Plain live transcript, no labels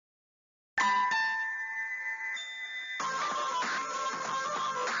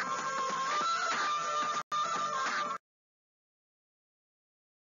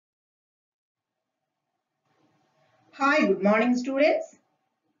Hi, good morning students.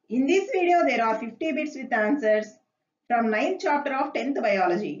 In this video there are 50 bits with answers from 9th chapter of 10th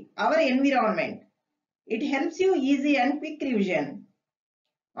biology, our environment. It helps you easy and quick revision.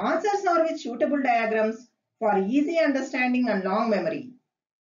 Answers are with suitable diagrams for easy understanding and long memory.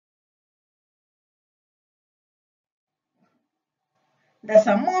 The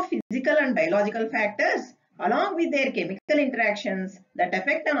sum of physical and biological factors along with their chemical interactions that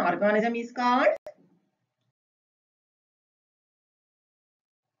affect an organism is called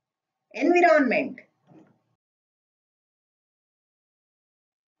environment.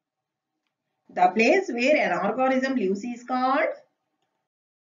 The place where an organism lives is called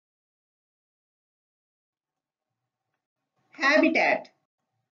habitat.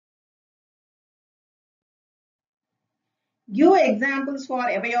 Give examples for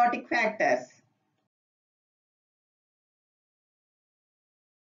abiotic factors.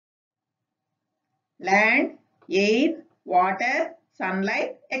 Land, air, water,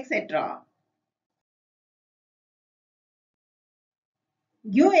 sunlight, etc.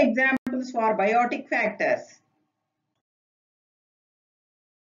 Give examples for biotic factors.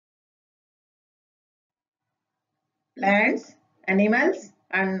 Plants, animals,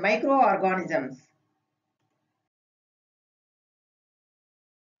 and microorganisms.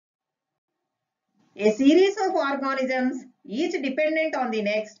 A series of organisms, each dependent on the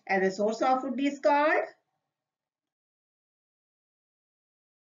next as a source of food, is called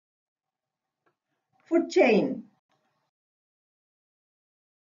food chain.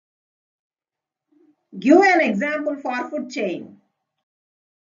 Give an example for food chain.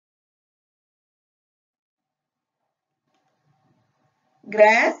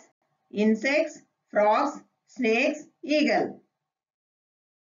 Grass, insects, frogs, snakes, eagle.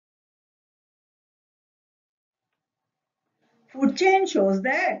 Food chain shows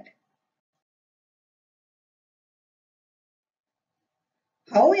that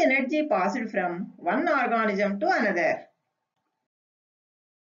how energy passed from one organism to another.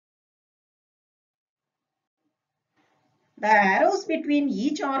 The arrows between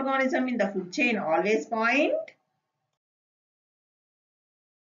each organism in the food chain always point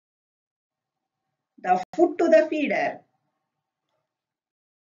the food to the feeder.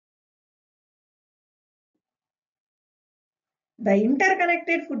 The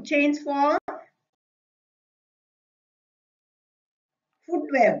interconnected food chains form food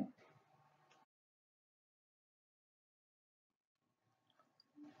web.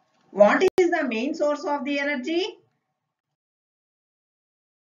 What is the main source of the energy?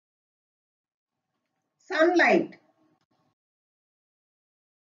 Sunlight.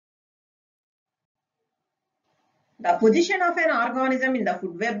 The position of an organism in the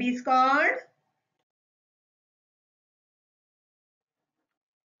food web is called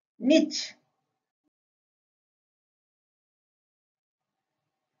niche.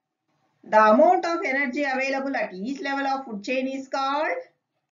 The amount of energy available at each level of food chain is called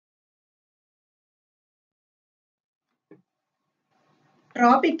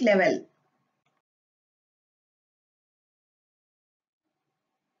tropic level.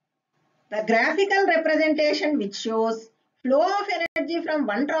 The graphical representation which shows flow of energy from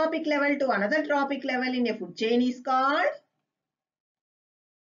one tropic level to another tropic level in a food chain is called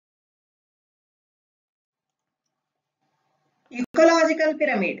ecological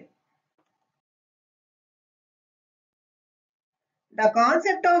pyramid. The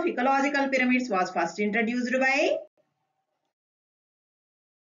concept of ecological pyramids was first introduced by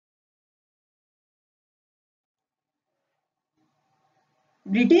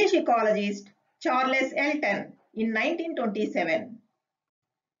British ecologist Charles Elton in 1927.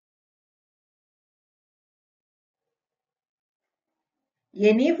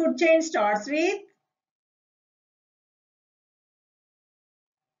 Any food chain starts with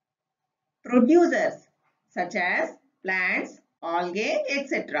producers such as plants, algae,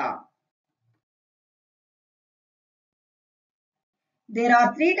 etc. There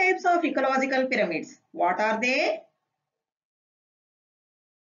are three types of ecological pyramids. What are they?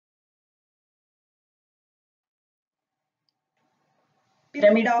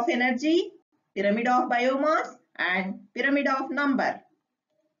 Pyramid of energy, pyramid of biomass, and pyramid of number.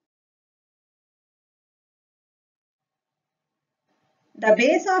 The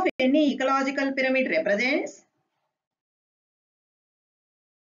base of any ecological pyramid represents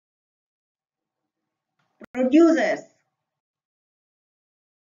producers.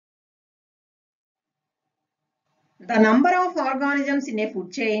 The number of organisms in a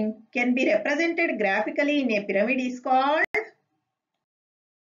food chain can be represented graphically in a pyramid is called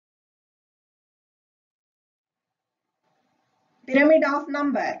pyramid of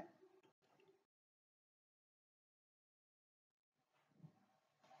number.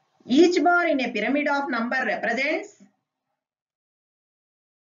 Each bar in a pyramid of number represents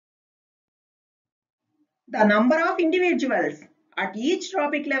the number of individuals at each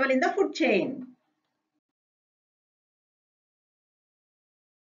trophic level in the food chain.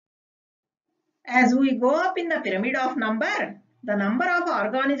 As we go up in the pyramid of number, the number of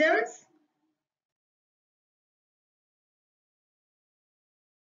organisms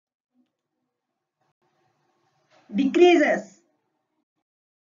decreases.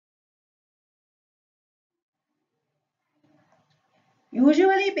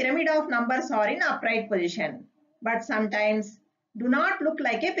 Usually pyramid of numbers are in upright position, but sometimes do not look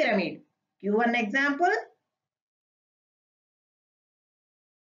like a pyramid. Give one example.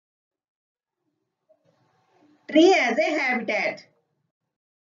 Tree as a habitat.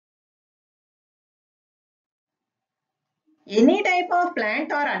 Any type of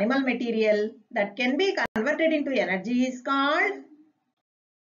plant or animal material that can be converted into energy is called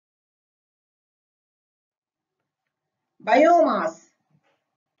biomass.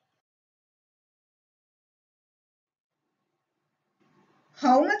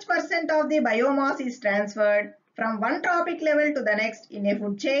 How much percent of the biomass is transferred from one trophic level to the next in a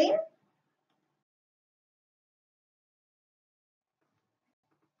food chain?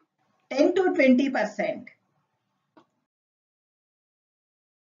 10 to 20%.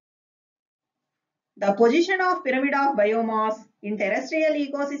 The position of pyramid of biomass in terrestrial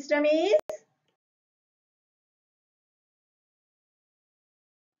ecosystem is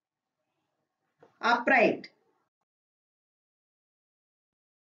upright.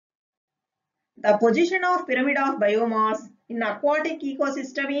 The position of pyramid of biomass in aquatic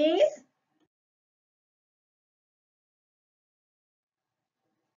ecosystem is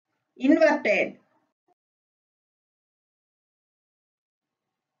inverted.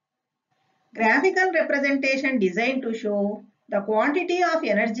 Graphical representation designed to show the quantity of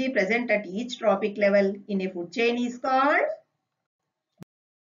energy present at each trophic level in a food chain is called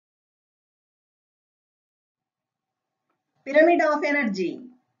pyramid of energy.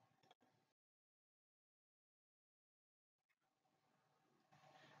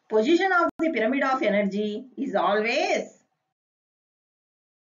 Position of the pyramid of energy is always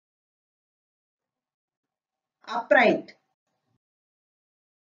upright.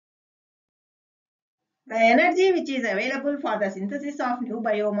 The energy which is available for the synthesis of new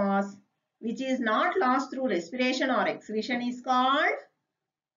biomass, which is not lost through respiration or excretion, is called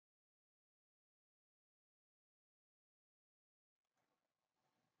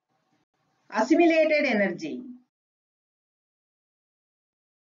assimilated energy.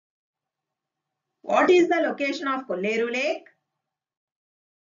 What is the location of KOLLERU Lake?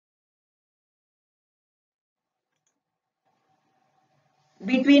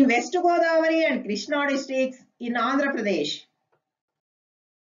 Between West Godavari and Krishna districts in Andhra Pradesh.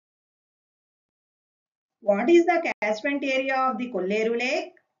 What is the catchment area of the KOLLERU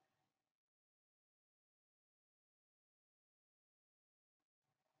Lake?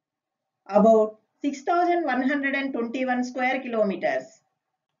 About 6,121 square kilometers.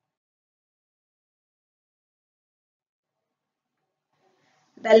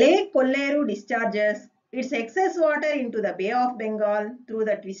 The Lake KOLLERU discharges its excess water into the Bay of Bengal through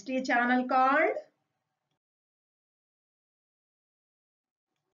the twisty channel called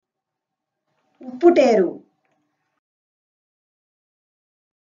Upputeru.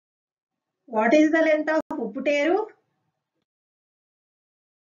 What is the length of Upputeru?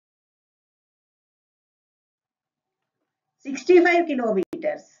 65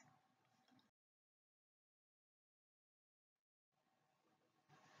 kilometers.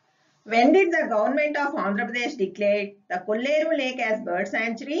 When did the government of Andhra Pradesh declare the KOLLERU Lake as bird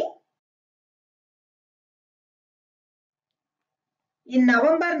sanctuary? In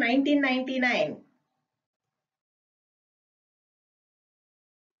November 1999.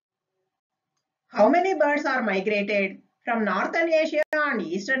 How many birds are migrated from Northern Asia and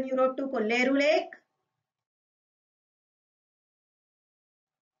Eastern Europe to KOLLERU Lake?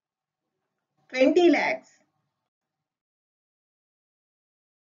 20 lakhs.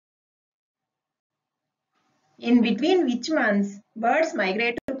 In between which months birds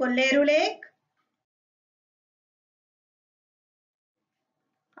migrate to KOLLERU Lake?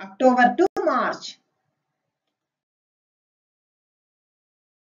 October to March.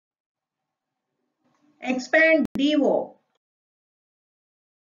 Expand DO.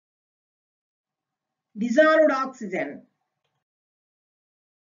 Dissolved oxygen.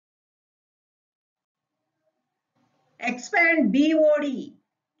 Expand BOD.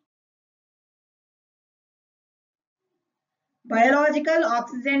 Biological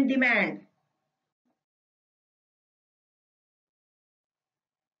oxygen demand.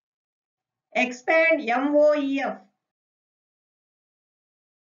 Expand MOEF.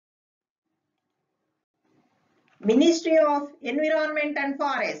 Ministry of Environment and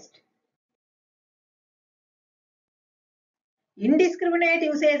Forest. Indiscriminate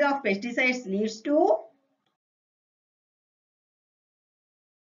usage of pesticides leads to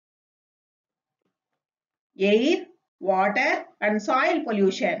air, water and soil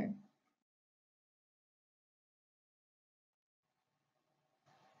pollution.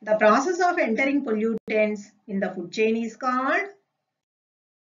 The process of entering pollutants in the food chain is called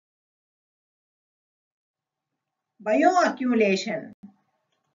bioaccumulation.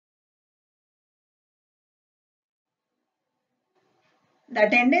 The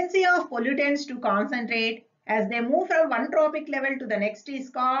tendency of pollutants to concentrate as they move from one trophic level to the next is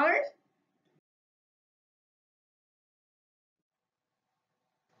called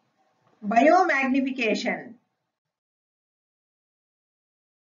biomagnification.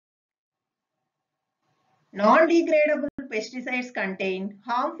 Non-degradable pesticides contain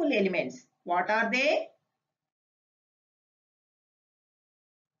harmful elements. What are they?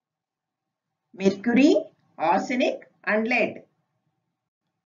 Mercury, arsenic and lead.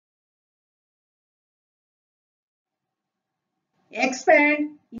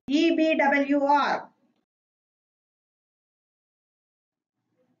 Expand EBWR.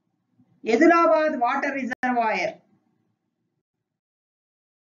 Yadulabad Water Reservoir.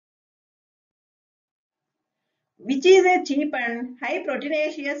 Which is a cheap and high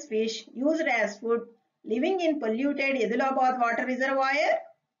proteinaceous fish used as food living in polluted Yadulabad Water Reservoir?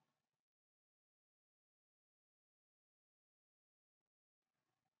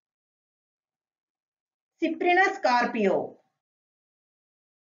 Cyprinus scarpio.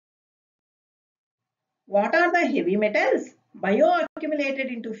 What are the heavy metals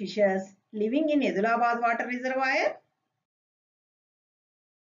bioaccumulated into fishes living in Yadulabad Water Reservoir?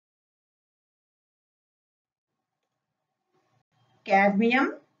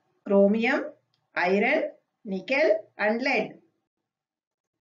 Cadmium, chromium, iron, nickel and lead.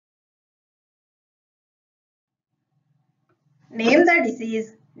 Name the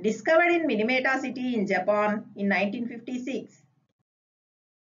disease discovered in Minamata city in Japan in 1956.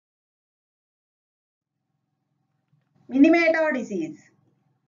 Minamata disease.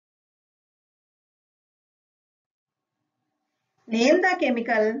 Name the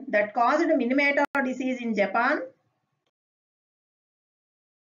chemical that caused Minamata disease in Japan.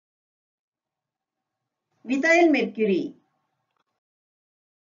 Methyl mercury.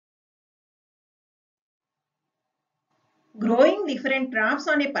 Growing different crops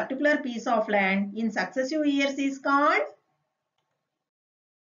on a particular piece of land in successive years is called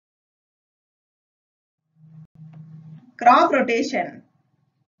crop rotation.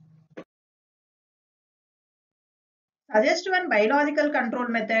 Suggest one biological control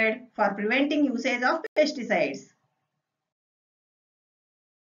method for preventing usage of pesticides.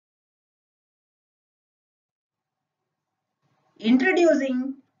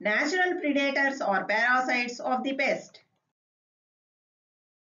 Introducing natural predators or parasites of the pest.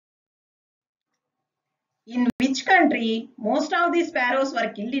 In which country most of the sparrows were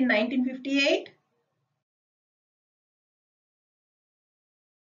killed in 1958?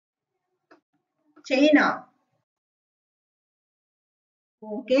 China.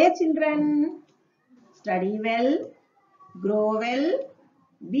 Okay, children. Study well, grow well,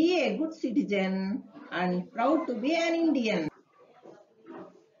 be a good citizen and proud to be an Indian.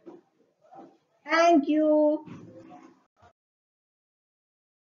 Thank you.